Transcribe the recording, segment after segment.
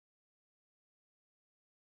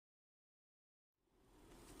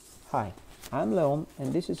Hi, I'm Leon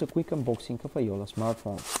and this is a quick unboxing of a Jolla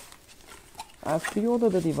smartphone. I've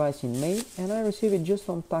pre-ordered the device in May and I received it just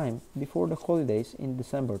on time before the holidays in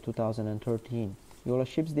December 2013. Jolla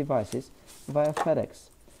ships devices via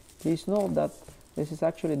FedEx. Please note that this is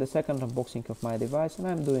actually the second unboxing of my device and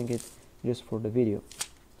I'm doing it just for the video.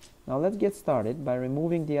 Now let's get started by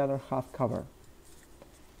removing the other half cover.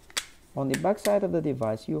 On the back side of the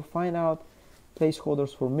device you'll find out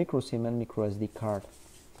placeholders for microSIM and microSD card.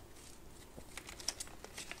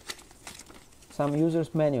 Some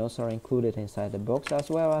users' manuals are included inside the box, as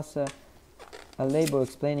well as a label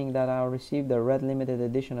explaining that I'll receive the red limited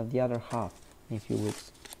edition of the other half in a few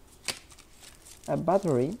weeks. A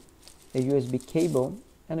battery, a USB cable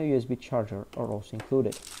and a USB charger are also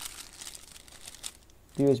included.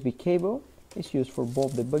 The USB cable is used for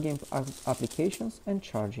both debugging applications and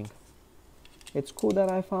charging. It's cool that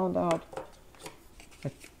I found out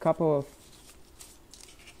a couple of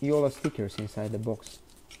Jolla stickers inside the box.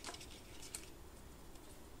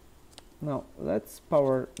 Now let's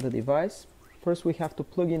power the device. First we have to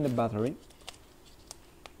plug in the battery,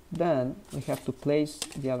 then we have to place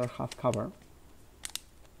the other half cover.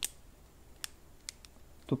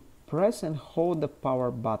 To press and hold the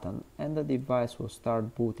power button and the device will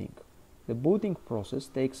start booting. The booting process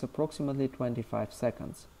takes approximately 25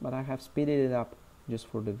 seconds, but I have speeded it up just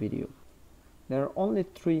for the video. There are only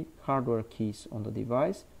 3 hardware keys on the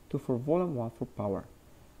device, 2 for volume, 1 for power.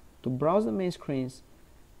 To browse the main screens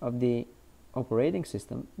of the operating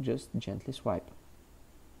system, just gently swipe.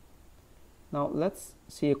 Now let's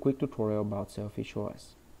see a quick tutorial about Sailfish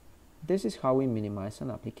OS. This is how we minimize an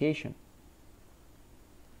application.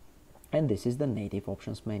 And this is the native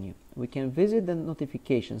options menu. We can visit the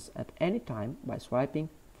notifications at any time by swiping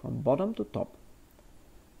from bottom to top.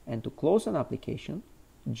 And to close an application,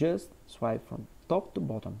 just swipe from top to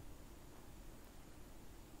bottom.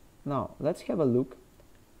 Now let's have a look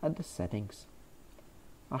at the settings.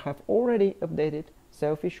 I have already updated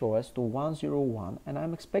Sailfish OS to 1.0.1 and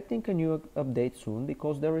I'm expecting a new update soon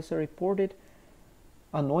because there is a reported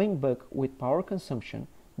annoying bug with power consumption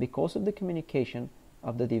because of the communication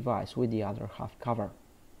of the device with the other half cover.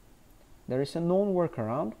 There is a known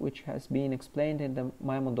workaround which has been explained in the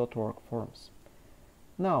mymo.org forums.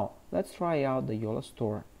 Now let's try out the Jolla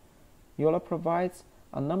store. Jolla provides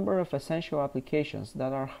a number of essential applications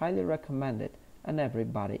that are highly recommended and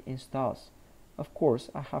everybody installs. Of course,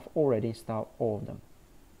 I have already installed all of them.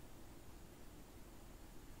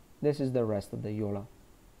 This is the rest of the Jolla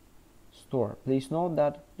store. Please note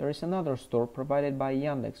that there is another store provided by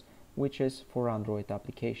Yandex, which is for Android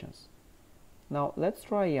applications. Now let's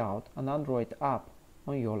try out an Android app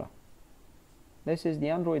on Jolla. This is the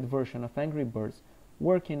Android version of Angry Birds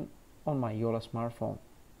working on my Jolla smartphone.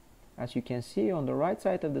 As you can see on the right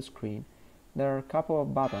side of the screen, there are a couple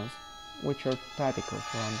of buttons which are typical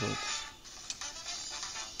for Android.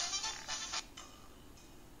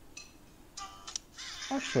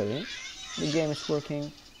 Actually, the game is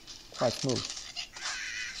working quite smooth.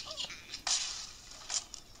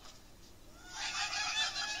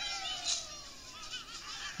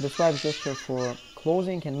 The swipe gesture for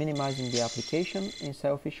closing and minimizing the application in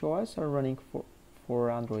Sailfish OS are running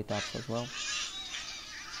for Android apps as well.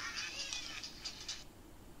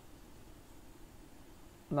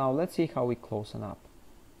 Now let's see how we close an app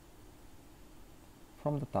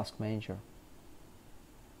from the task manager.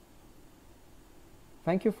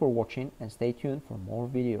 Thank you for watching and stay tuned for more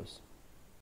videos.